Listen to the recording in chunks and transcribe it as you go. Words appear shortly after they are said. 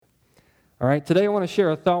All right, today I want to share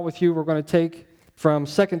a thought with you we're going to take from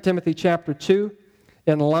 2 Timothy chapter 2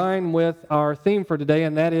 in line with our theme for today,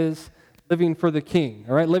 and that is living for the King.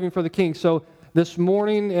 All right, living for the King. So this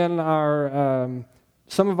morning in our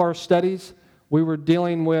some of our studies, we were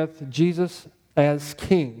dealing with Jesus as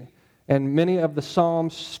King, and many of the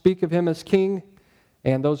Psalms speak of Him as King,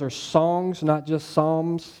 and those are songs, not just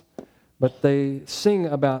psalms, but they sing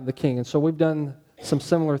about the King. And so we've done some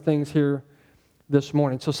similar things here this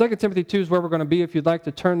morning. So 2 Timothy 2 is where we're going to be. If you'd like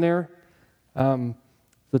to turn there,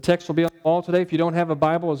 the text will be on the wall today. If you don't have a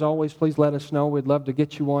Bible, as always, please let us know. We'd love to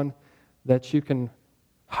get you one that you can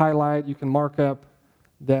highlight, you can mark up.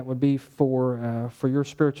 That would be for your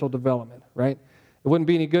spiritual development, right? It wouldn't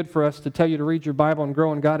be any good for us to tell you to read your Bible and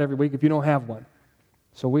grow in God every week if you don't have one.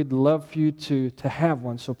 So we'd love for you to have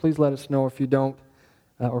one. So please let us know if you don't,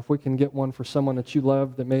 or if we can get one for someone that you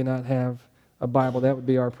love that may not have a Bible. That would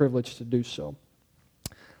be our privilege to do so.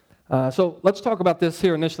 So let's talk about this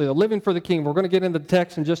here initially, the living for the King. We're going to get into the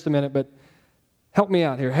text in just a minute, but help me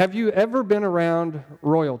out here. Have you ever been around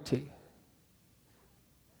royalty?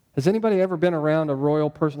 Has anybody ever been around a royal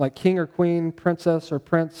person, like king or queen, princess or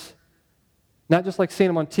prince? Not just like seeing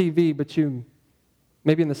them on TV, but you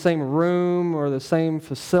maybe in the same room or the same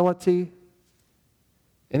facility?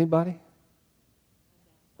 Anybody?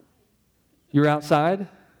 You're outside?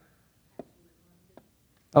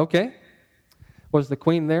 Okay. Was the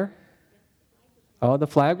queen there? Oh, the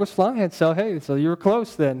flag was flying. So, hey, so you were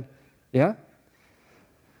close then. Yeah?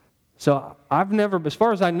 So I've never, as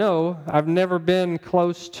far as I know, I've never been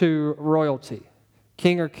close to royalty.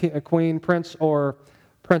 King or a queen, prince or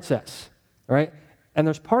princess. All right? And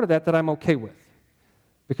there's part of that I'm okay with.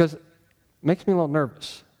 Because it makes me a little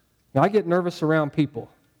nervous. Now, I get nervous around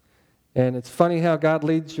people. And it's funny how God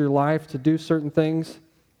leads your life to do certain things.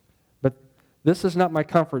 But this is not my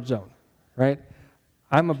comfort zone. Right?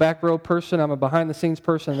 I'm a back row person, I'm a behind-the-scenes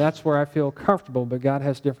person, and that's where I feel comfortable, but God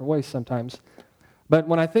has different ways sometimes. But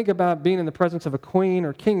when I think about being in the presence of a queen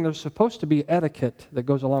or king, there's supposed to be etiquette that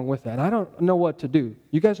goes along with that. I don't know what to do.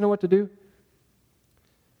 You guys know what to do?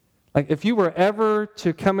 Like, if you were ever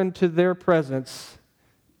to come into their presence,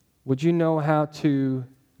 would you know how to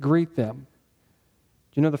greet them?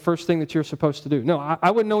 Do you know the first thing that you're supposed to do? No,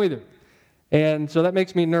 I wouldn't know either. And so that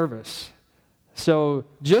makes me nervous. So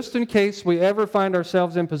just in case we ever find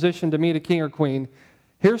ourselves in position to meet a king or queen,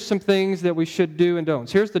 here's some things that we should do and don'ts.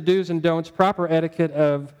 Here's the do's and don'ts, proper etiquette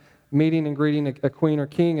of meeting and greeting a queen or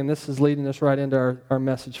king, and this is leading us right into our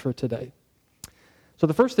message for today. So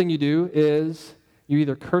the first thing you do is you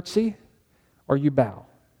either curtsy or you bow.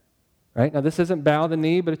 Right? Now this isn't bow the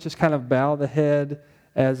knee, but it's just kind of bow the head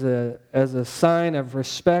as a sign of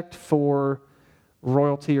respect for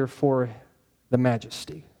royalty or for the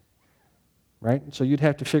majesty. Right? So you'd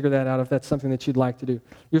have to figure that out if that's something that you'd like to do.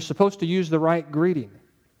 You're supposed to use the right greeting.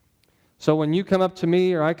 So when you come up to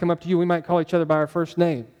me or I come up to you, we might call each other by our first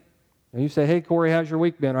name. And you say, hey, Corey, how's your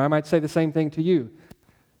week been? Or I might say the same thing to you.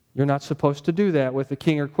 You're not supposed to do that with the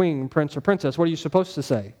king or queen, prince or princess. What are you supposed to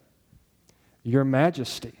say? Your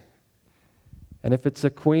Majesty. And if it's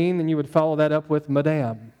a queen, then you would follow that up with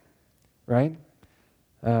Madame. Right?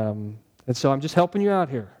 And so I'm just helping you out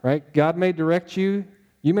here. Right? God may direct you.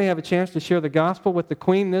 You may have a chance to share the gospel with the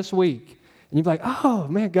queen this week. And you'd be like, oh,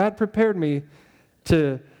 man, God prepared me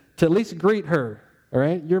to at least greet her. All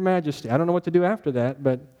right? Your Majesty. I don't know what to do after that,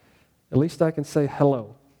 but at least I can say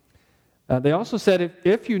hello. They also said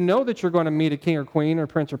if you know that you're going to meet a king or queen or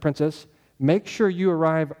prince or princess, make sure you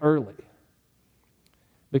arrive early.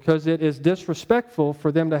 Because it is disrespectful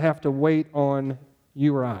for them to have to wait on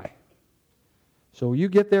you or I. So you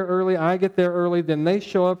get there early, I get there early, then they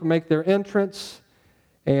show up and make their entrance,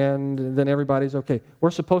 and then everybody's okay.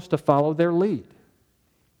 We're supposed to follow their lead.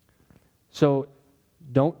 So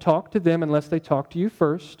don't talk to them unless they talk to you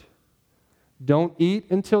first. Don't eat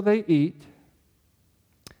until they eat.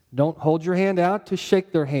 Don't hold your hand out to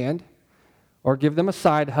shake their hand or give them a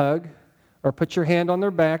side hug or put your hand on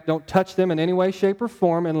their back. Don't touch them in any way, shape, or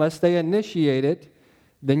form unless they initiate it.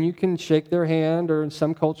 Then you can shake their hand, or in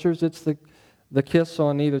some cultures it's the kiss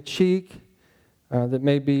on either cheek that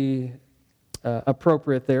may be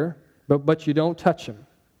appropriate there, but you don't touch them,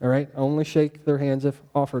 all right? Only shake their hands if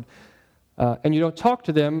offered. And you don't talk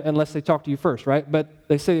to them unless they talk to you first, right? But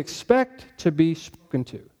they say expect to be spoken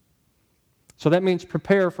to. So that means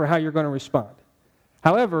prepare for how you're going to respond.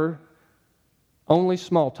 However, only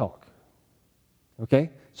small talk,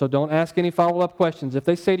 okay? So don't ask any follow-up questions. If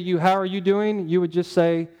they say to you, how are you doing? You would just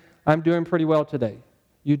say, I'm doing pretty well today.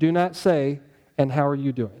 You do not say, and how are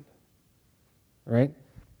you doing? All right?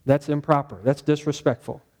 That's improper. That's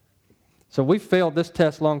disrespectful. So we failed this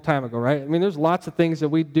test a long time ago, right? I mean, there's lots of things that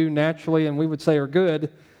we do naturally and we would say are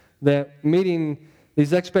good that meeting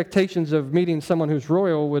these expectations of meeting someone who's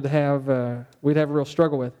royal we'd have a real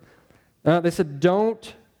struggle with. They said,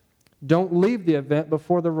 don't leave the event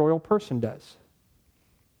before the royal person does.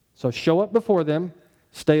 So show up before them,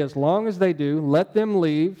 stay as long as they do, let them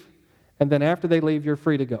leave, and then after they leave, you're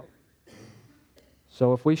free to go.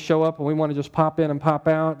 So if we show up and we want to just pop in and pop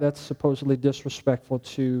out, that's supposedly disrespectful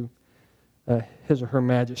to His or Her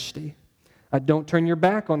Majesty. Don't turn your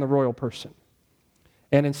back on the royal person.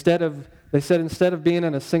 And they said instead of being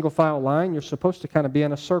in a single file line, you're supposed to kind of be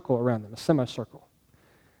in a circle around them, a semicircle,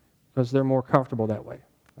 because they're more comfortable that way.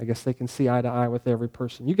 I guess they can see eye to eye with every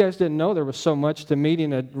person. You guys didn't know there was so much to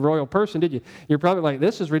meeting a royal person, did you? You're probably like,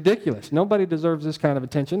 this is ridiculous. Nobody deserves this kind of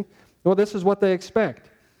attention. Well, this is what they expect.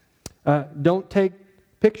 Don't take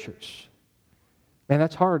pictures. Man,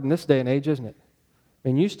 that's hard in this day and age, isn't it? I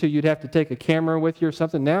mean, used to you'd have to take a camera with you or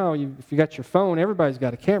something. Now, if you got your phone, everybody's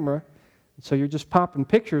got a camera. So you're just popping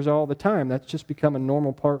pictures all the time. That's just become a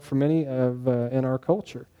normal part for many in our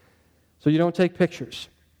culture. So you don't take pictures.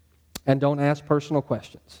 And don't ask personal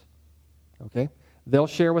questions. Okay? They'll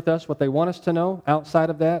share with us what they want us to know. Outside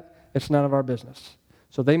of that, it's none of our business.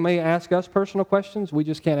 So they may ask us personal questions. We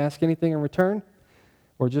just can't ask anything in return,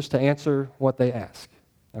 or just to answer what they ask.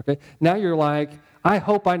 Okay? Now you're like, I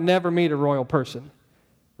hope I never meet a royal person.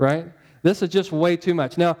 Right? This is just way too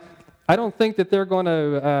much. Now, I don't think that they're going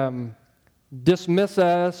to dismiss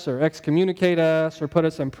us or excommunicate us or put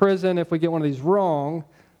us in prison if we get one of these wrong.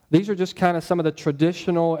 These are just kind of some of the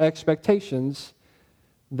traditional expectations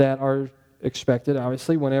that are expected,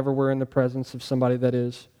 obviously, whenever we're in the presence of somebody that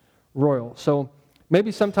is royal. So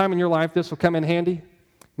maybe sometime in your life this will come in handy.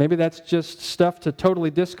 Maybe that's just stuff to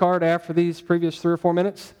totally discard after these previous 3 or 4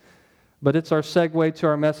 minutes. But it's our segue to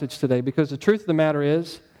our message today, because the truth of the matter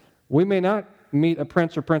is, we may not meet a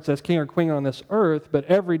prince or princess, king or queen on this earth, but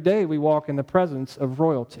every day we walk in the presence of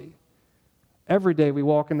royalty. Every day we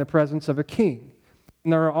walk in the presence of a king.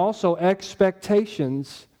 And there are also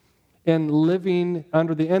expectations in living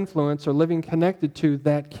under the influence or living connected to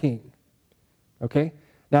that king. Okay?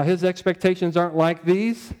 Now, his expectations aren't like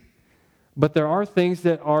these, but there are things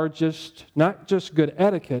that are just, not just good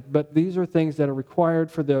etiquette, but these are things that are required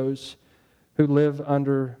for those who live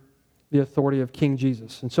under the authority of King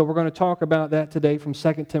Jesus. And so we're going to talk about that today from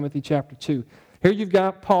 2 Timothy chapter 2. Here you've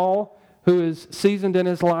got Paul, who is seasoned in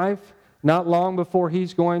his life, not long before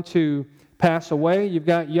he's going to pass away. You've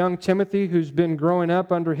got young Timothy, who's been growing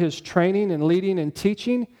up under his training and leading and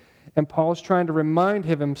teaching, and Paul's trying to remind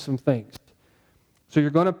him some things. So you're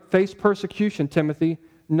going to face persecution, Timothy.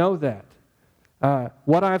 Know that.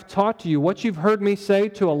 What I've taught to you, what you've heard me say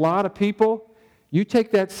to a lot of people, you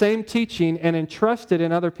take that same teaching and entrust it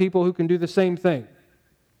in other people who can do the same thing.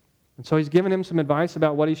 And so he's given him some advice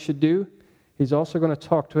about what he should do. He's also going to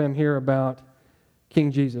talk to him here about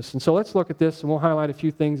King Jesus. And so let's look at this, and we'll highlight a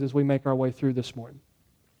few things as we make our way through this morning.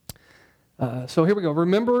 So here we go.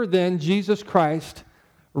 Remember then Jesus Christ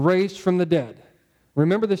raised from the dead.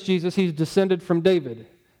 Remember this Jesus, he's descended from David.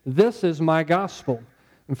 This is my gospel,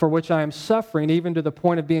 and for which I am suffering, even to the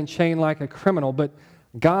point of being chained like a criminal. But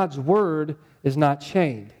God's word is not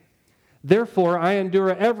chained. Therefore, I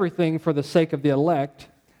endure everything for the sake of the elect,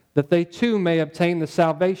 that they too may obtain the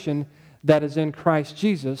salvation that is in Christ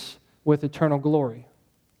Jesus with eternal glory.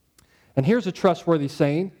 And here's a trustworthy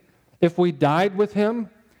saying: if we died with him,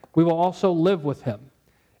 we will also live with him.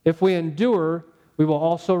 If we endure, we will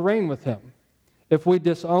also reign with him. If we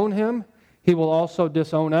disown him, he will also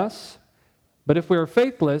disown us. But if we are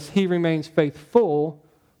faithless, he remains faithful,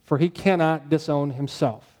 for he cannot disown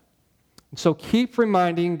himself. And so keep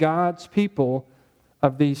reminding God's people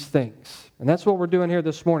of these things. And that's what we're doing here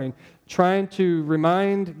this morning, trying to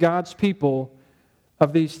remind God's people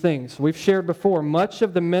of these things. We've shared before, much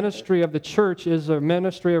of the ministry of the church is a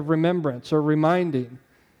ministry of remembrance or reminding.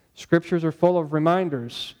 Scriptures are full of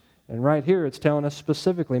reminders. And right here it's telling us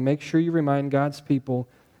specifically, make sure you remind God's people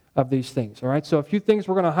of these things. All right, so a few things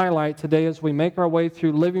we're going to highlight today as we make our way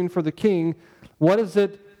through living for the King.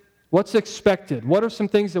 What's expected? What are some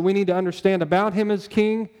things that we need to understand about him as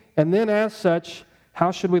King? And then as such,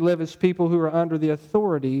 how should we live as people who are under the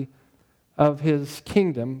authority of his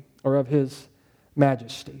kingdom or of his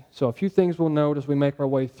majesty? So a few things we'll note as we make our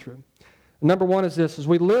way through. Number one is this: as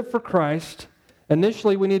we live for Christ,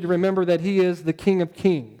 initially we need to remember that he is the King of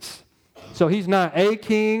Kings. So he's not a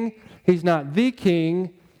king, he's not the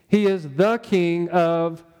king, he is the King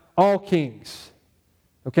of all kings.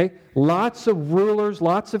 Okay? Lots of rulers,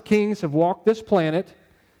 lots of kings have walked this planet,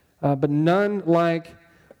 but none like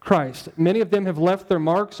Christ. Many of them have left their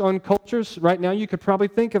marks on cultures. Right now, you could probably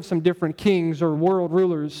think of some different kings or world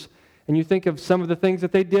rulers, and you think of some of the things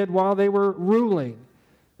that they did while they were ruling.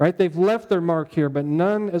 Right? They've left their mark here, but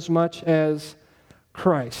none as much as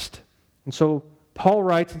Christ. And so Paul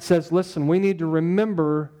writes and says, listen, we need to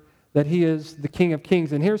remember that he is the King of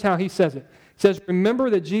Kings. And here's how he says it. He says, remember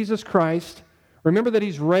that Jesus Christ, remember that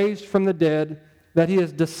he's raised from the dead, that he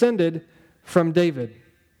is descended from David.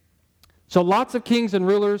 So lots of kings and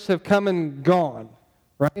rulers have come and gone,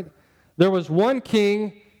 right? There was one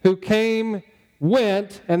king who came,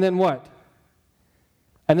 went, and then what?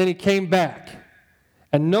 And then he came back.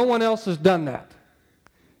 And no one else has done that.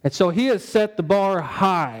 And so he has set the bar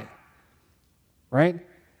high, right?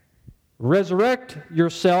 Resurrect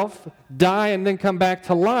yourself, die, and then come back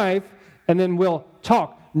to life, and then we'll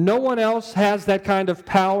talk. No one else has that kind of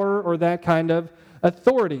power or that kind of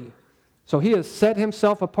authority. So he has set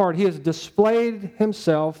himself apart. He has displayed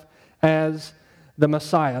himself as the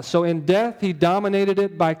Messiah. So in death, he dominated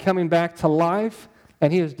it by coming back to life,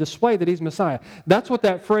 and he has displayed that he's Messiah. That's what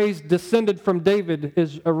that phrase, descended from David,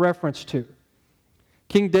 is a reference to.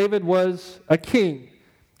 King David was a king,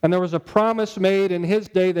 and there was a promise made in his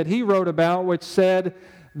day that he wrote about, which said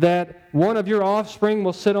that one of your offspring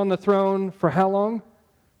will sit on the throne for how long?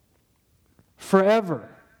 Forever.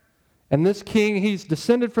 And this king, he's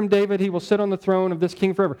descended from David. He will sit on the throne of this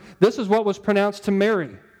king forever. This is what was pronounced to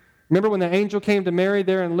Mary. Remember when the angel came to Mary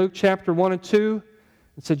there in Luke chapter 1 and 2?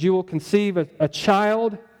 It said, you will conceive a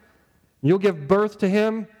child. You'll give birth to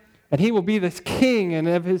him. And he will be this king. And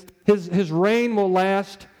his reign will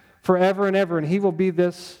last forever and ever. And he will be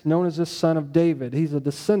this, known as this son of David. He's a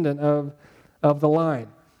descendant of the line.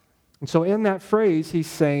 And so in that phrase, he's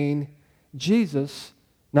saying, Jesus,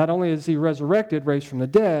 not only is he resurrected, raised from the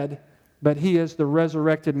dead, but he is the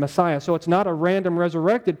resurrected Messiah. So it's not a random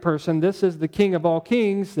resurrected person. This is the King of all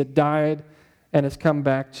kings that died and has come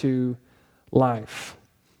back to life.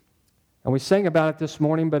 And we sang about it this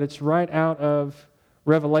morning, but it's right out of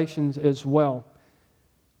Revelations as well.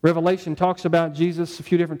 Revelation talks about Jesus a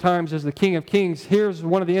few different times as the King of Kings. Here's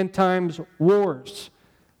one of the end times wars.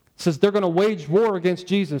 It says they're going to wage war against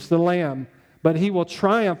Jesus, the Lamb, but he will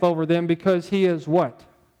triumph over them because he is what?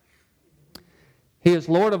 He is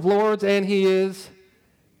Lord of lords and he is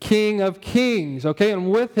King of kings. Okay,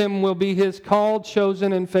 and with him will be his called,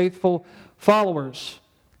 chosen, and faithful followers.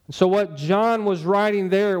 And so what John was writing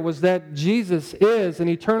there was that Jesus is and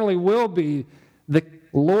eternally will be the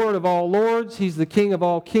Lord of all lords. He's the King of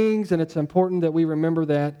all kings, and it's important that we remember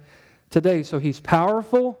that today. So he's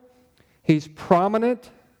powerful, he's prominent,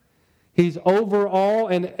 he's over all,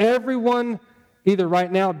 and everyone either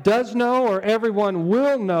right now does know or everyone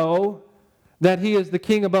will know that he is the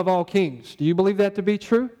King above all kings. Do you believe that to be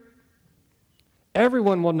true?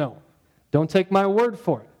 Everyone will know. Don't take my word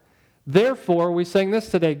for it. Therefore, we sang this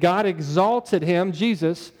today, God exalted him,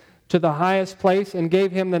 Jesus, to the highest place and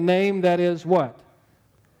gave him the name that is what?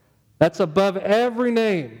 That's above every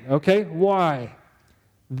name. Okay? Why?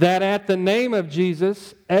 That at the name of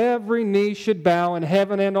Jesus, every knee should bow in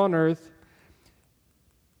heaven and on earth,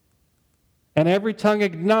 and every tongue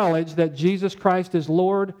acknowledge that Jesus Christ is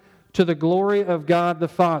Lord, to the glory of God the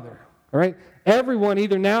Father. All right? Everyone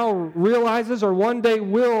either now realizes or one day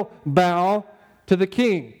will bow to the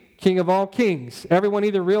King, King of all kings. Everyone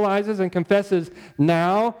either realizes and confesses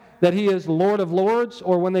now that he is Lord of lords,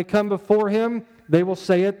 or when they come before him, they will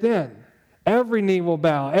say it then. Every knee will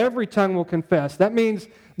bow. Every tongue will confess. That means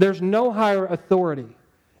there's no higher authority.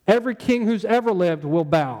 Every king who's ever lived will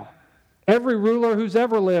bow. Every ruler who's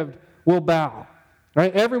ever lived will bow.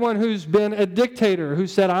 Right? Everyone who's been a dictator, who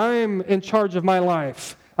said, I'm in charge of my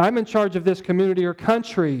life, I'm in charge of this community or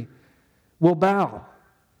country, will bow.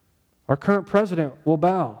 Our current president will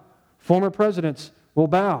bow. Former presidents will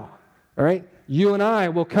bow. All right? You and I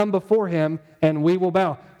will come before him and we will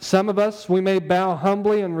bow. Some of us, we may bow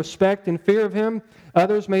humbly in respect and fear of him.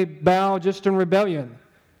 Others may bow just in rebellion.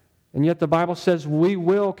 And yet the Bible says we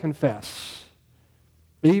will confess,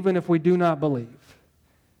 even if we do not believe,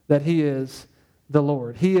 that he is the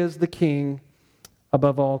Lord. He is the King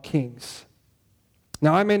above all kings.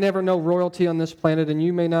 Now, I may never know royalty on this planet, and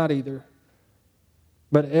you may not either.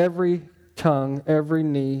 But every tongue, every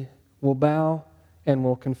knee will bow and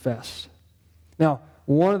will confess. Now,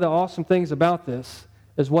 one of the awesome things about this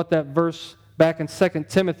is what that verse back in 2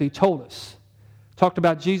 Timothy told us. It talked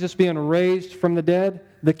about Jesus being raised from the dead.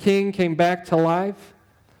 The King came back to life.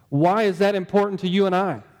 Why is that important to you and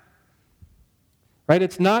I? Right?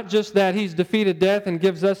 It's not just that he's defeated death and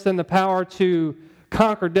gives us then the power to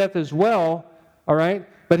conquer death as well, all right?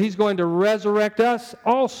 But he's going to resurrect us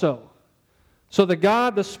also. So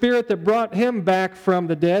the Spirit that brought him back from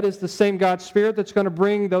the dead is the same God's Spirit that's going to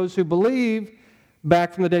bring those who believe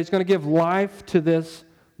back from the dead. He's going to give life to this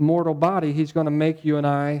mortal body. He's going to make you and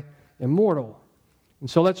I immortal. And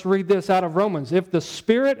so let's read this out of Romans. If the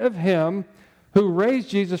Spirit of him who raised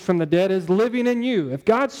Jesus from the dead is living in you, if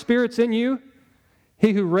God's Spirit's in you,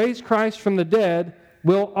 he who raised Christ from the dead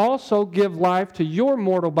will also give life to your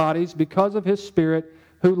mortal bodies because of his Spirit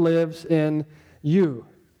who lives in you.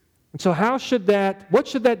 And so what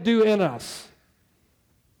should that do in us?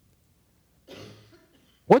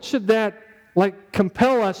 What should that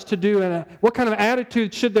compel us to do? And what kind of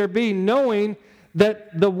attitude should there be knowing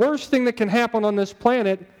that the worst thing that can happen on this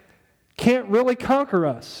planet can't really conquer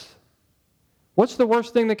us? What's the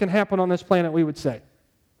worst thing that can happen on this planet, we would say?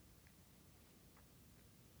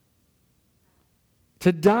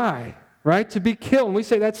 To die, right? To be killed. And we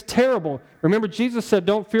say that's terrible. Remember, Jesus said,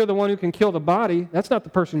 don't fear the one who can kill the body. That's not the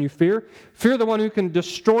person you fear. Fear the one who can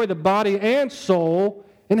destroy the body and soul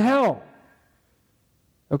in hell.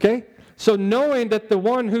 Okay? So knowing that the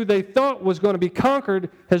one who they thought was going to be conquered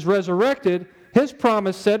has resurrected, his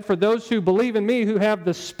promise said, for those who believe in me, who have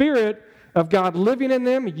the Spirit of God living in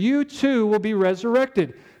them, you too will be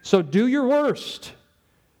resurrected. So do your worst.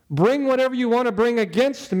 Bring whatever you want to bring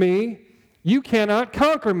against me. You cannot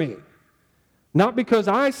conquer me. Not because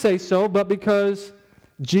I say so, but because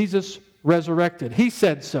Jesus resurrected. He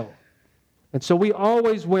said so. And so we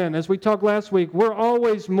always win. As we talked last week, we're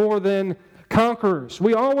always more than conquerors.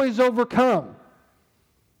 We always overcome.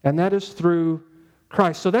 And that is through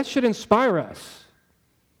Christ. So that should inspire us.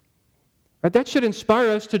 Right? That should inspire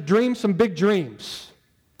us to dream some big dreams.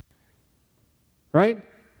 Right?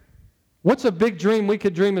 What's a big dream we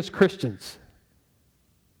could dream as Christians?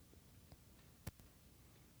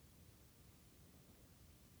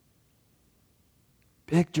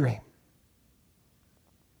 Big dream.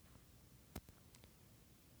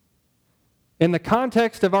 In the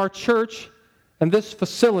context of our church and this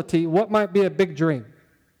facility, what might be a big dream?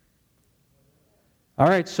 All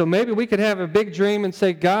right, so maybe we could have a big dream and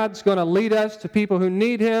say God's going to lead us to people who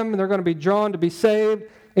need Him, and they're going to be drawn to be saved, and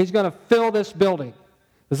He's going to fill this building.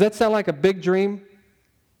 Does that sound like a big dream?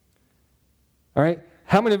 All right,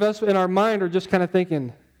 how many of us in our mind are just kind of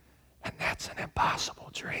thinking, and that's an impossible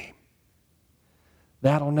dream?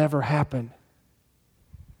 That'll never happen.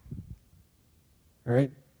 All right?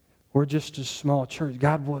 We're just a small church.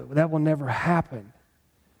 That will never happen.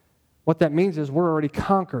 What that means is we're already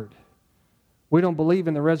conquered. We don't believe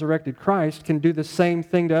in the resurrected Christ can do the same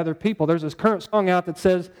thing to other people. There's this current song out that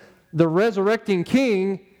says, the resurrecting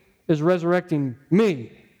King is resurrecting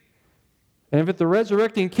me. And if the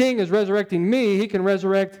resurrecting King is resurrecting me, He can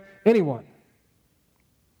resurrect anyone.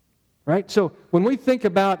 Right? So when we think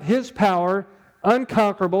about His power,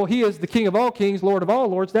 unconquerable, He is the King of all kings, Lord of all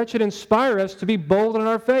lords, that should inspire us to be bold in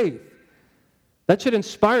our faith. That should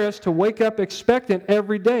inspire us to wake up expectant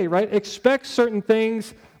every day, right? Expect certain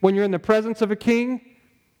things when you're in the presence of a king.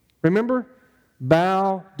 Remember?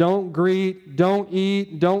 Bow, don't greet, don't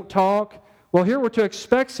eat, don't talk. Well, here we're to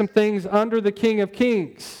expect some things under the King of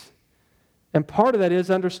Kings. And part of that is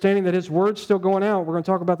understanding that His word's still going out. We're going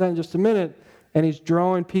to talk about that in just a minute. And He's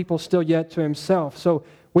drawing people still yet to Himself. So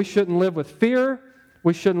we shouldn't live with fear.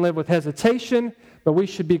 We shouldn't live with hesitation. But we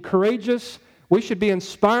should be courageous. We should be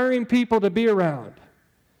inspiring people to be around.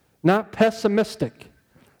 Not pessimistic.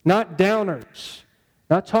 Not downers.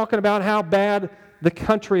 Not talking about how bad the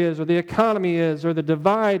country is or the economy is or the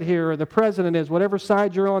divide here or the president is, whatever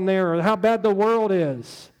side you're on there, or how bad the world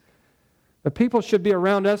is. But people should be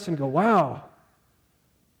around us and go, wow,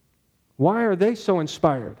 why are they so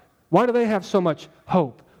inspired? Why do they have so much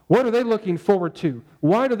hope? What are they looking forward to?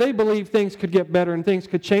 Why do they believe things could get better and things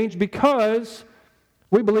could change? Because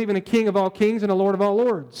we believe in a King of all kings and a Lord of all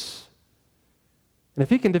lords. And if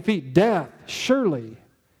He can defeat death, surely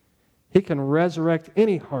He can resurrect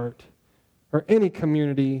any heart or any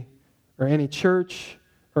community or any church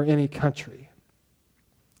or any country.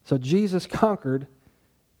 So Jesus conquered,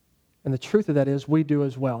 and the truth of that is we do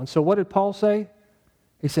as well. And so what did Paul say?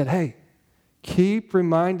 He said, hey, keep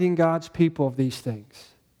reminding God's people of these things.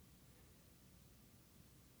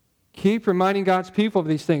 Keep reminding God's people of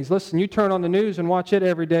these things. Listen, you turn on the news and watch it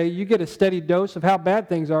every day, you get a steady dose of how bad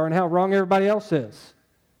things are and how wrong everybody else is.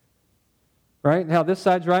 Right? And how this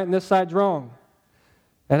side's right and this side's wrong.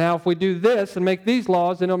 And how if we do this and make these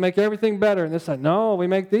laws, then it'll make everything better. And this side, no, we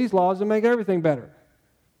make these laws and make everything better.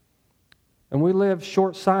 And we live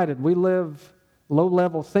short-sighted. We live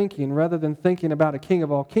low-level thinking. Rather than thinking about a King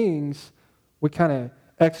of all kings, we kind of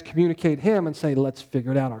excommunicate Him and say, let's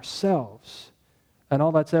figure it out ourselves. And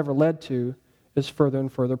all that's ever led to is further and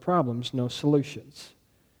further problems, no solutions.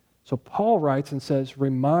 So Paul writes and says,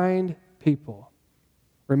 remind people,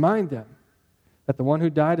 remind them that the one who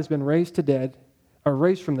died has been raised from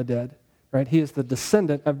the dead, right? He is the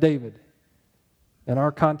descendant of David. In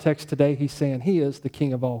our context today, he's saying he is the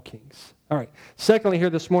King of all kings. All right. Secondly,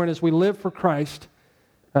 here this morning, as we live for Christ,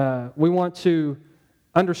 we want to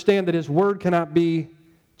understand that his word cannot be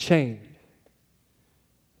chained.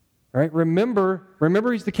 All right?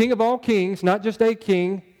 Remember he's the King of all kings, not just a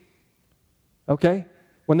king. Okay?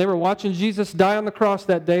 When they were watching Jesus die on the cross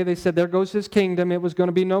that day, they said, there goes his kingdom. It was going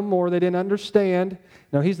to be no more. They didn't understand.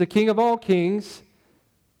 No, he's the King of all kings.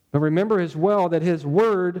 But remember as well that his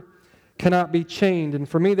word cannot be chained. And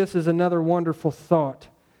for me, this is another wonderful thought.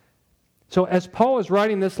 So as Paul is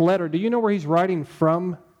writing this letter, do you know where he's writing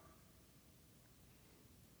from?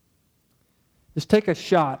 Just take a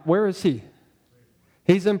shot. Where is he?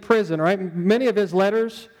 He's in prison, right? Many of his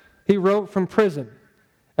letters he wrote from prison.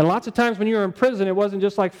 And lots of times when you were in prison, it wasn't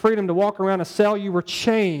just like freedom to walk around a cell. You were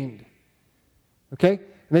chained. Okay? And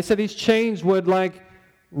they said these chains would like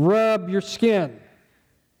rub your skin.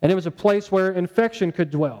 And it was a place where infection could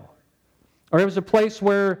dwell. Or it was a place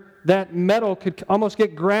where that metal could almost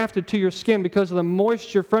get grafted to your skin because of the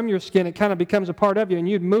moisture from your skin. It kind of becomes a part of you, and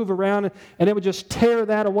you'd move around, and it would just tear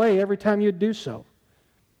that away every time you'd do so.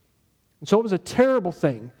 And so it was a terrible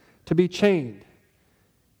thing to be chained.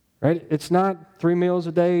 Right? It's not 3 meals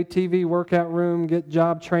a day, TV, workout room, get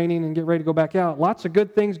job training, and get ready to go back out. Lots of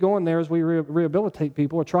good things going there as we rehabilitate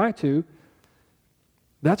people, or try to.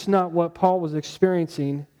 That's not what Paul was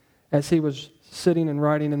experiencing as he was sitting and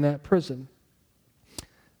writing in that prison.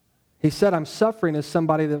 He said, I'm suffering as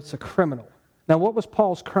somebody that's a criminal. Now, what was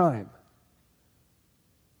Paul's crime?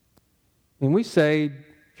 I mean, we say,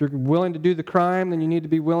 if you're willing to do the crime, then you need to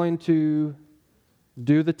be willing to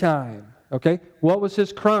do the time. Okay? What was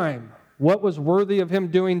his crime? What was worthy of him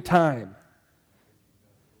doing time?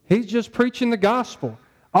 He's just preaching the gospel.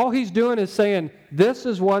 All he's doing is saying, this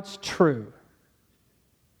is what's true.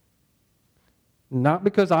 Not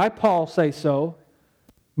because I, Paul, say so,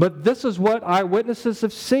 but this is what eyewitnesses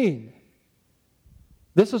have seen.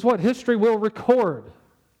 This is what history will record.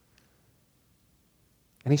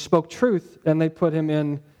 And he spoke truth, and they put him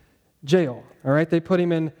in jail. All right? They put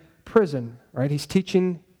him in prison. Right? He's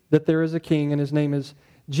teaching that there is a king, and his name is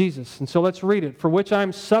Jesus. And so let's read it. For which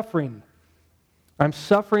I'm suffering. I'm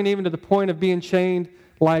suffering even to the point of being chained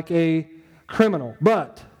like a criminal.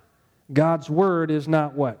 But God's word is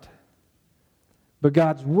not what? But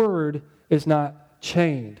God's word is not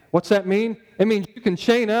chained. What's that mean? It means you can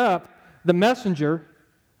chain up the messenger,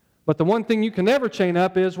 but the one thing you can never chain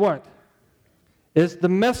up is what? Is the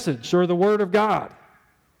message or the word of God.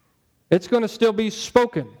 It's going to still be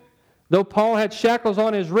spoken. Though Paul had shackles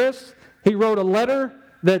on his wrists, he wrote a letter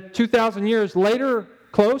that 2,000 years later,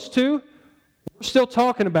 close to, we're still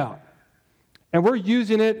talking about. And we're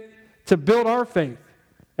using it to build our faith.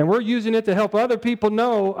 And we're using it to help other people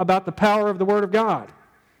know about the power of the Word of God.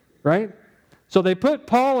 Right? So they put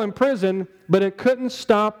Paul in prison, but it couldn't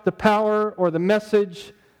stop the power or the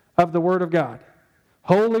message of the Word of God.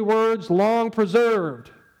 Holy words long preserved,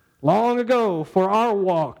 long ago for our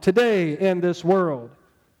walk today in this world.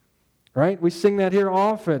 Right? We sing that here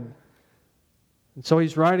often. And so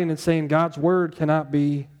he's writing and saying God's word cannot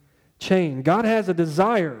be chained. God has a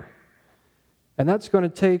desire, and that's going to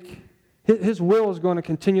take, his will is going to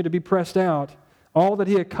continue to be pressed out. All that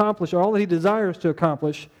he accomplished, all that he desires to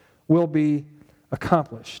accomplish will be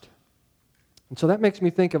accomplished. And so that makes me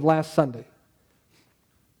think of last Sunday.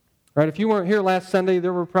 Right? If you weren't here last Sunday,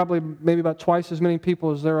 there were probably maybe about twice as many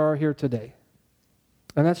people as there are here today.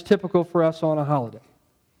 And that's typical for us on a holiday.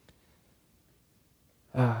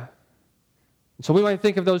 So we might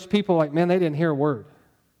think of those people like, man, they didn't hear a word.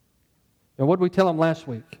 And what did we tell them last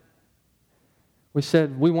week? We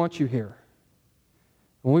said, we want you here.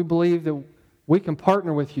 And we believe that we can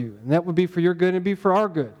partner with you. And that would be for your good and it'd be for our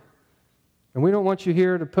good. And we don't want you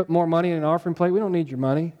here to put more money in an offering plate. We don't need your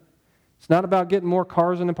money. It's not about getting more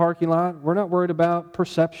cars in the parking lot. We're not worried about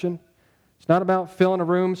perception. It's not about filling a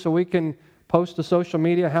room so we can post to social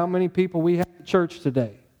media how many people we have at church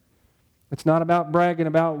today. It's not about bragging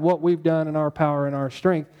about what we've done in our power and our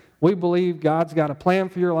strength. We believe God's got a plan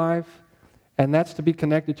for your life, and that's to be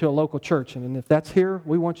connected to a local church. And if that's here,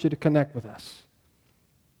 we want you to connect with us.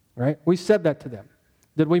 Right? We said that to them.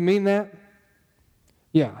 Did we mean that?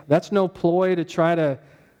 Yeah. That's no ploy to try to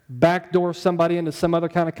backdoor somebody into some other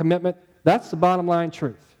kind of commitment. That's the bottom line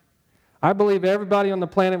truth. I believe everybody on the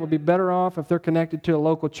planet would be better off if they're connected to a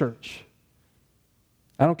local church.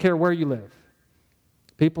 I don't care where you live.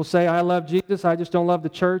 People say, I love Jesus, I just don't love the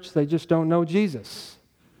church. They just don't know Jesus.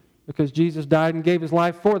 Because Jesus died and gave his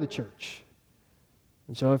life for the church.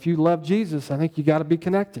 And so if you love Jesus, I think you got to be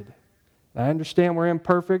connected. I understand we're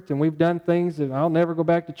imperfect and we've done things that I'll never go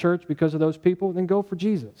back to church because of those people, then go for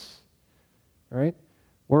Jesus. All right?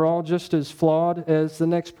 We're all just as flawed as the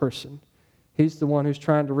next person. He's the one who's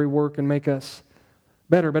trying to rework and make us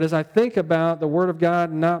better. But as I think about the Word of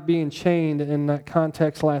God not being chained in that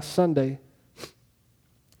context last Sunday,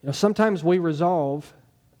 sometimes I resolve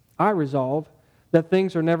that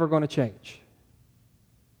things are never going to change.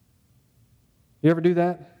 You ever do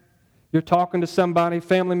that? You're talking to somebody,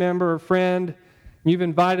 family member or friend, and you've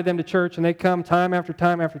invited them to church and they come time after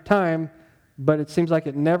time after time, but it seems like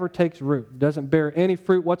it never takes root. It doesn't bear any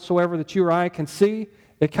fruit whatsoever that you or I can see.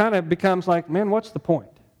 It kind of becomes like, man, what's the point?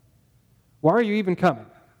 Why are you even coming?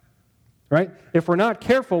 Right? If we're not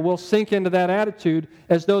careful, we'll sink into that attitude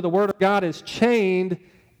as though the Word of God is chained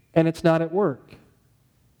and it's not at work.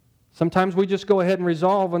 Sometimes we just go ahead and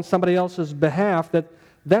resolve on somebody else's behalf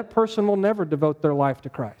that person will never devote their life to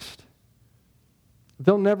Christ.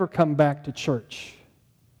 They'll never come back to church.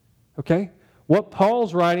 Okay? What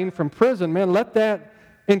Paul's writing from prison, man, let that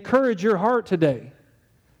encourage your heart today.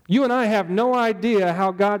 You and I have no idea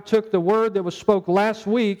how God took the word that was spoke last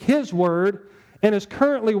week, His word, and is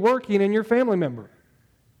currently working in your family member.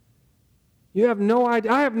 You have no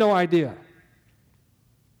idea. I have no idea.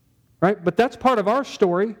 Right? But that's part of our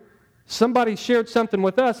story. Somebody shared something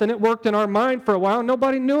with us, and it worked in our mind for a while.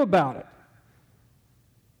 Nobody knew about it.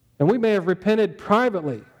 And we may have repented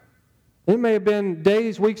privately. It may have been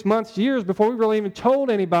days, weeks, months, years before we really even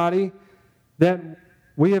told anybody that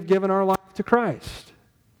we have given our life to Christ.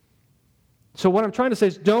 So what I'm trying to say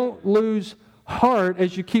is don't lose heart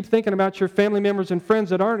as you keep thinking about your family members and friends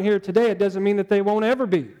that aren't here today. It doesn't mean that they won't ever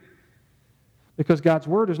be. Because God's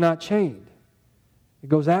Word is not chained. It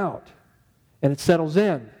goes out and it settles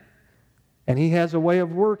in. And He has a way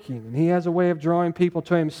of working, and He has a way of drawing people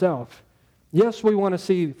to Himself. Yes, we want to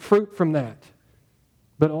see fruit from that.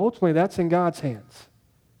 But ultimately, that's in God's hands.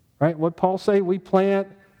 Right? What Paul say, we plant,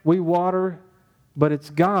 we water, but it's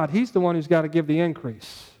God. He's the one who's got to give the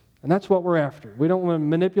increase. And that's what we're after. We don't want to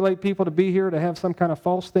manipulate people to be here to have some kind of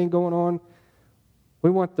false thing going on. We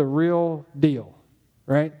want the real deal.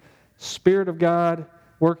 Right? Spirit of God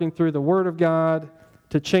working through the Word of God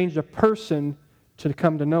to change a person to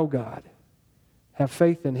come to know God. Have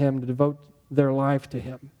faith in Him to devote their life to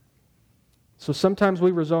Him. So sometimes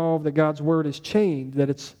we resolve that God's Word is chained, that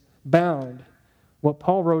it's bound. What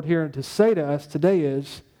Paul wrote here to say to us today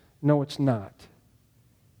is, no, it's not.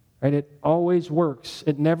 Right? It always works.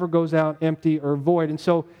 It never goes out empty or void. And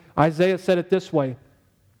so Isaiah said it this way.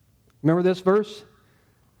 Remember this verse?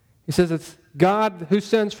 He says it's God who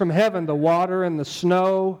sends from heaven the water and the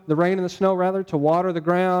snow, the rain and the snow rather, to water the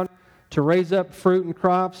ground, to raise up fruit and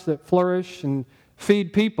crops that flourish and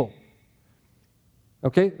feed people.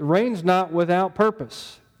 Okay? The rain's not without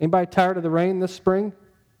purpose. Anybody tired of the rain this spring?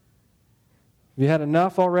 Have you had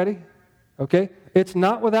enough already? Okay? It's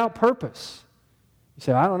not without purpose. You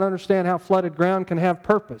say, I don't understand how flooded ground can have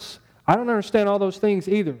purpose. I don't understand all those things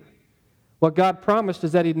either. What God promised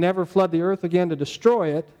is that He'd never flood the earth again to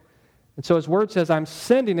destroy it. And so His Word says, I'm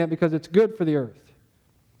sending it because it's good for the earth.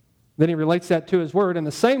 Then He relates that to His Word. In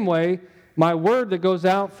the same way, my word that goes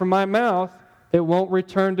out from my mouth, it won't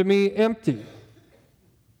return to me empty.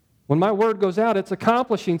 When my word goes out, it's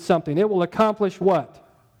accomplishing something. It will accomplish what?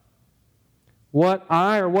 What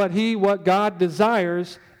God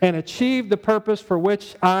desires and achieve the purpose for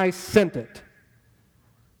which I sent it.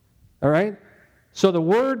 All right? So the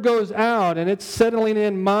word goes out and it's settling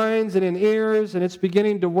in minds and in ears and it's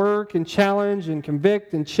beginning to work and challenge and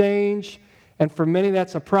convict and change. And for many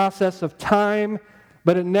that's a process of time,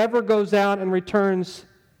 but it never goes out and returns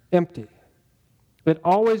empty. It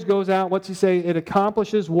always goes out, what's he say? It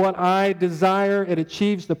accomplishes what I desire. It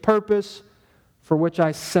achieves the purpose for which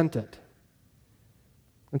I sent it.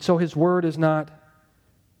 And so His Word is not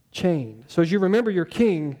chained. So as you remember your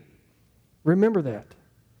King, remember that.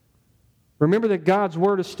 Remember that God's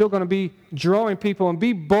Word is still going to be drawing people, and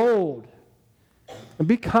be bold and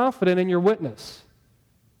be confident in your witness.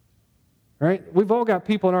 Right? We've all got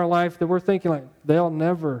people in our life that we're thinking like, they'll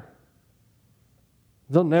never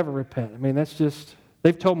repent. I mean, that's just,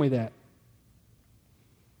 they've told me that.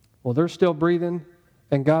 Well, they're still breathing,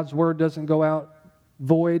 and God's Word doesn't go out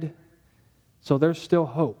void, so there's still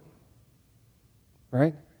hope.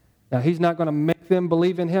 Right? Now, He's not going to make them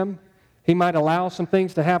believe in Him. He might allow some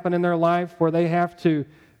things to happen in their life where they have to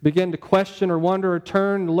begin to question or wonder or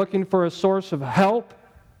turn looking for a source of help.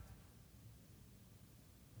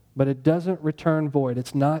 But it doesn't return void.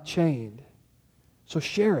 It's not chained. So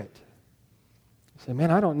share it. Say,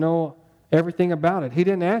 man, I don't know everything about it. He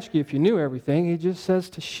didn't ask you if you knew everything. He just says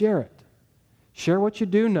to share it. Share what you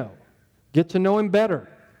do know. Get to know Him better.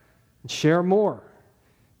 And share more.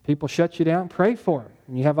 People shut you down, pray for them.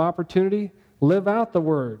 And you have opportunity, live out the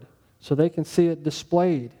Word so they can see it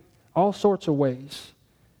displayed. All sorts of ways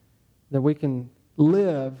that we can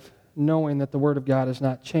live knowing that the Word of God is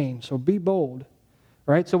not changed. So be bold.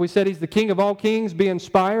 Right? So we said He's the King of all kings. Be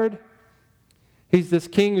inspired. He's this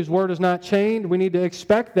King whose Word is not chained. We need to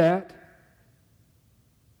expect that.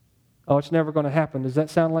 Oh, it's never going to happen. Does that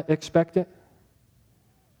sound like expectant?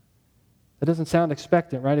 It doesn't sound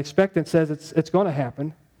expectant, right? Expectant says it's going to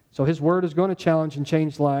happen. So His Word is going to challenge and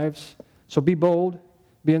change lives. So be bold,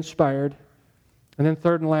 be inspired. And then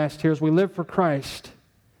third and last here, as we live for Christ,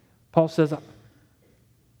 Paul says,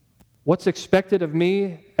 what's expected of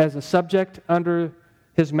me as a subject under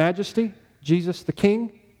His majesty, Jesus the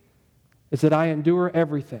King, is that I endure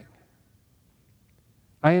everything.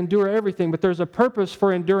 I endure everything, but there's a purpose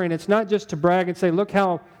for enduring. It's not just to brag and say, look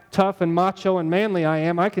how tough and macho and manly I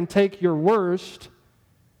am. I can take your worst.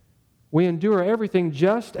 We endure everything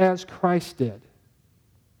just as Christ did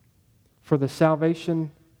for the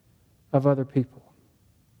salvation of other people.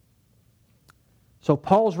 So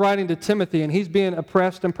Paul's writing to Timothy, and he's being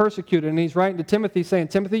oppressed and persecuted. And he's writing to Timothy saying,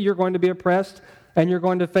 Timothy, you're going to be oppressed and you're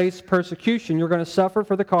going to face persecution. You're going to suffer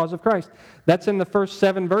for the cause of Christ. That's in the first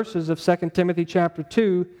 7 verses of 2 Timothy chapter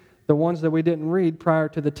 2, the ones that we didn't read prior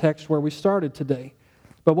to the text where we started today.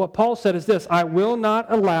 But what Paul said is this: I will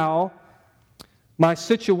not allow my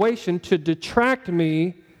situation to detract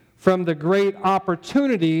me from the great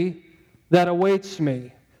opportunity that awaits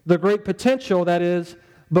me, the great potential that is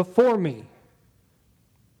before me.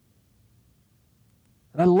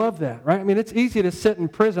 And I love that, right? I mean, it's easy to sit in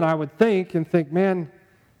prison, I would think, and think, man,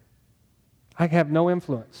 I have no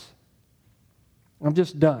influence. I'm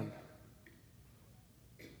just done.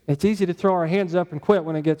 It's easy to throw our hands up and quit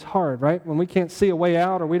when it gets hard, right? When we can't see a way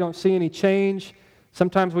out or we don't see any change,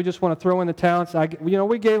 sometimes we just want to throw in the towel and say,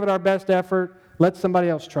 we gave it our best effort. Let somebody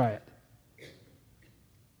else try it.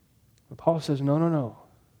 But Paul says, no.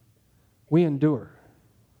 We endure.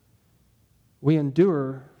 We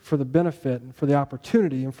endure for the benefit and for the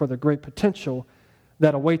opportunity and for the great potential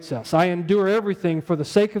that awaits us. I endure everything for the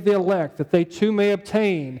sake of the elect, that they too may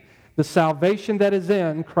obtain the salvation that is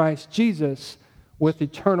in Christ Jesus with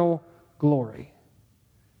eternal glory.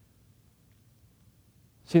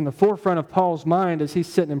 See, in the forefront of Paul's mind as he's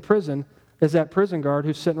sitting in prison is that prison guard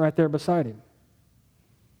who's sitting right there beside him.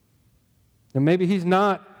 And maybe he's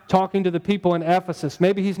not talking to the people in Ephesus.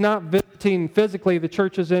 Maybe he's not visiting physically the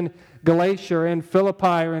churches in Galatia or in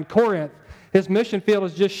Philippi or in Corinth. His mission field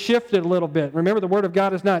has just shifted a little bit. Remember, the Word of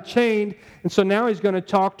God is not chained, and so now he's going to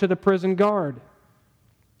talk to the prison guard.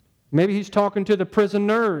 Maybe he's talking to the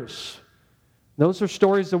prisoners. Those are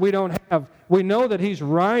stories that we don't have. We know that he's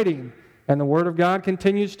writing, and the Word of God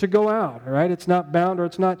continues to go out. All right? It's not bound or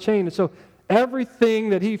it's not chained. And so everything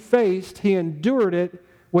that he faced, he endured it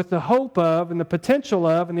with the hope of and the potential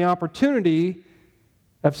of and the opportunity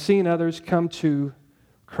of seeing others come to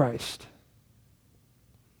Christ.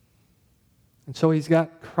 And so he's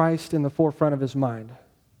got Christ in the forefront of his mind.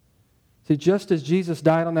 See, just as Jesus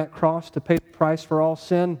died on that cross to pay the price for all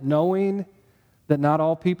sin, knowing that not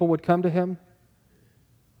all people would come to him,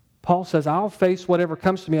 Paul says, I'll face whatever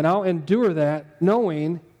comes to me, and I'll endure that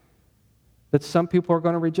knowing that some people are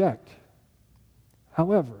going to reject.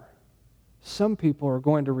 However, some people are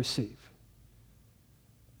going to receive.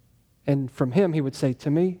 And from him, he would say,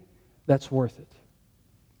 to me, that's worth it.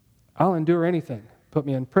 I'll endure anything. Put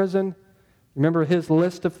me in prison. Remember his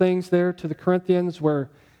list of things there to the Corinthians where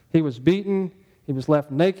he was beaten, he was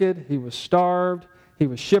left naked, he was starved, he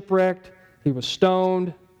was shipwrecked, he was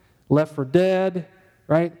stoned, left for dead,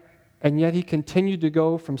 right? And yet he continued to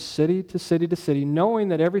go from city to city to city, knowing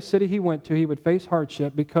that every city he went to, he would face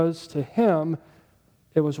hardship because to him,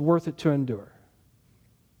 it was worth it to endure.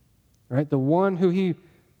 Right? The one whose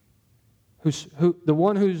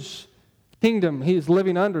kingdom he is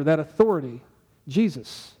living under, that authority,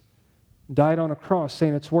 Jesus, died on a cross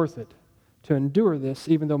saying it's worth it to endure this,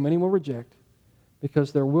 even though many will reject,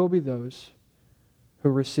 because there will be those who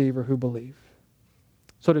receive or who believe.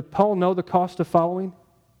 So did Paul know the cost of following?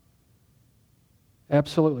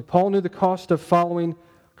 Absolutely. Paul knew the cost of following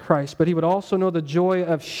Christ, but he would also know the joy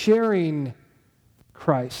of sharing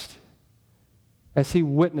Christ as he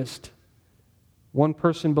witnessed one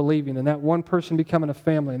person believing, and that one person becoming a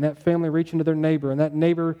family, and that family reaching to their neighbor, and that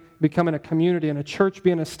neighbor becoming a community, and a church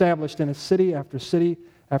being established in a city after city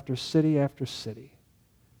after city after city.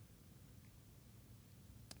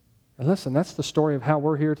 And listen, that's the story of how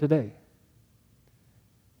we're here today.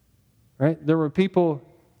 Right? There were people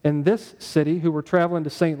in this city who were traveling to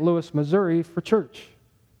St. Louis, Missouri for church.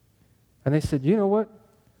 And they said, you know what?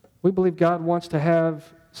 We believe God wants to have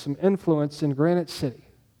some influence in Granite City.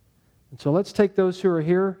 And so let's take those who are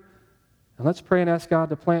here and let's pray and ask God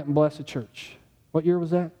to plant and bless a church. What year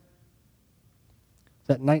was that? Was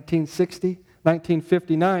that 1960?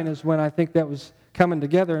 1959 is when I think that was coming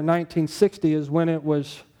together. And 1960 is when it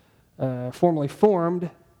was formally formed.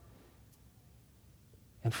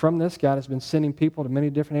 And from this, God has been sending people to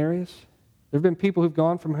many different areas. There have been people who've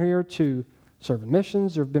gone from here to serve in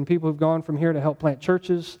missions. There have been people who've gone from here to help plant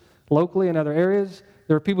churches locally in other areas.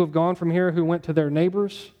 There are people who've gone from here who went to their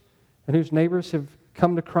neighbors and whose neighbors have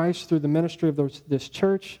come to Christ through the ministry of this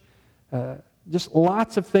church. Just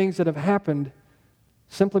lots of things that have happened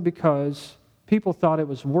simply because people thought it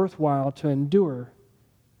was worthwhile to endure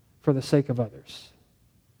for the sake of others.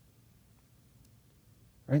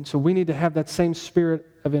 Right? And so we need to have that same spirit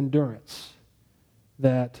of endurance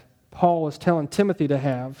that Paul was telling Timothy to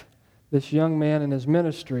have, this young man in his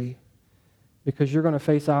ministry, because you're going to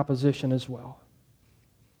face opposition as well.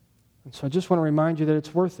 And so I just want to remind you that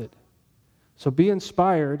it's worth it. So be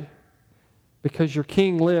inspired because your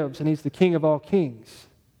King lives and He's the King of all kings.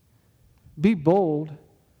 Be bold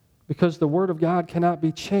because the Word of God cannot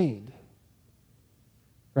be chained.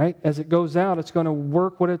 Right? As it goes out, it's going to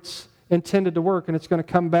work what it's intended to work, and it's going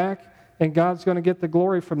to come back, and God's going to get the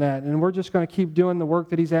glory from that. And we're just going to keep doing the work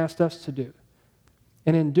that He's asked us to do.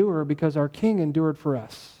 And endure because our King endured for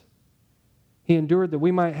us. He endured that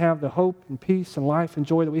we might have the hope and peace and life and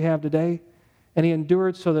joy that we have today. And He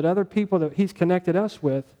endured so that other people that He's connected us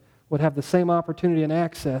with would have the same opportunity and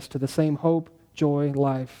access to the same hope, joy,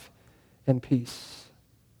 life, and peace.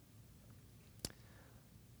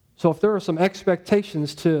 So if there are some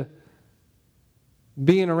expectations to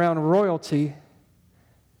being around royalty,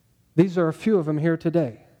 these are a few of them here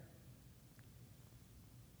today.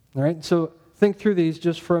 All right, so think through these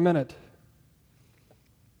just for a minute.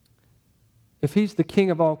 If He's the King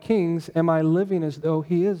of all kings, am I living as though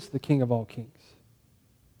He is the King of all kings?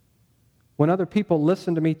 When other people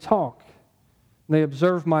listen to me talk, and they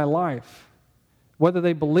observe my life, whether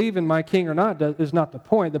they believe in my King or not is not the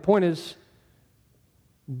point. The point is,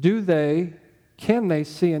 can they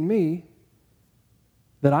see in me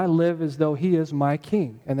that I live as though He is my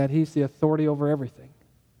King and that He's the authority over everything?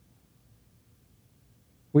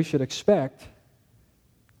 We should expect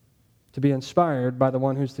to be inspired by the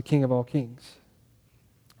one who's the King of all kings.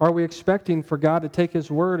 Are we expecting for God to take His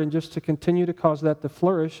word and just to continue to cause that to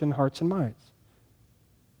flourish in hearts and minds?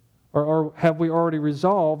 Or have we already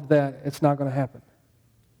resolved that it's not going to happen?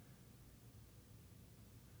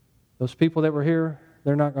 Those people that were here,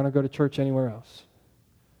 they're not going to go to church anywhere else.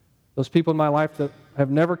 Those people in my life that have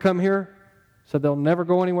never come here, said they'll never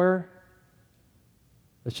go anywhere,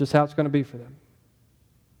 that's just how it's going to be for them.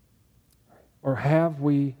 Or have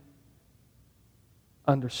we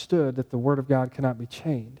understood that the Word of God cannot be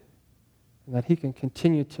chained and that He can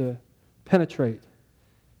continue to penetrate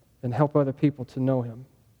and help other people to know Him?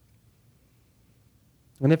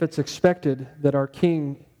 And if it's expected that our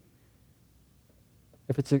King,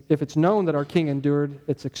 if it's known that our King endured,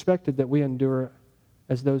 it's expected that we endure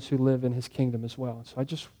as those who live in His kingdom as well. So I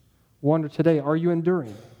just wonder today, are you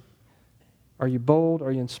enduring? Are you bold?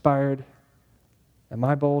 Are you inspired? Am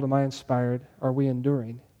I bold? Am I inspired? Are we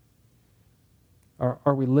enduring?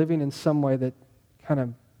 Are we living in some way that kind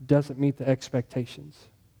of doesn't meet the expectations?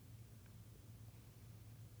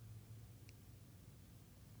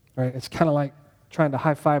 Right? It's kind of like trying to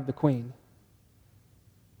high-five the Queen.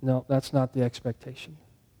 No, that's not the expectation.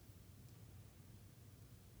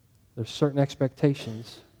 There's certain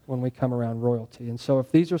expectations when we come around royalty. And so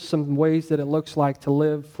if these are some ways that it looks like to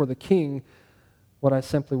live for the King, what I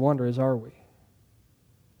simply wonder is, are we?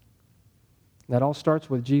 And that all starts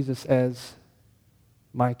with Jesus as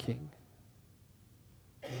my King.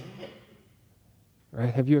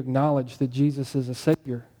 Right? Have you acknowledged that Jesus is a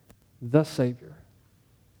Savior, the Savior?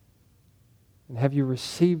 And have you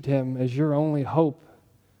received Him as your only hope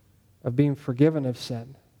of being forgiven of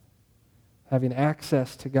sin, having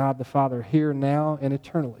access to God the Father here, now, and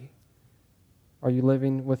eternally? Are you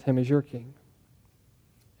living with Him as your King?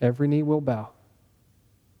 Every knee will bow.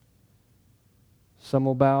 Some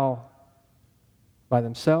will bow by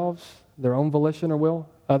themselves, their own volition or will.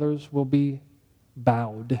 Others will be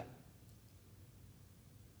bowed.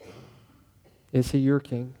 Is He your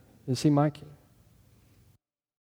King? Is He my King?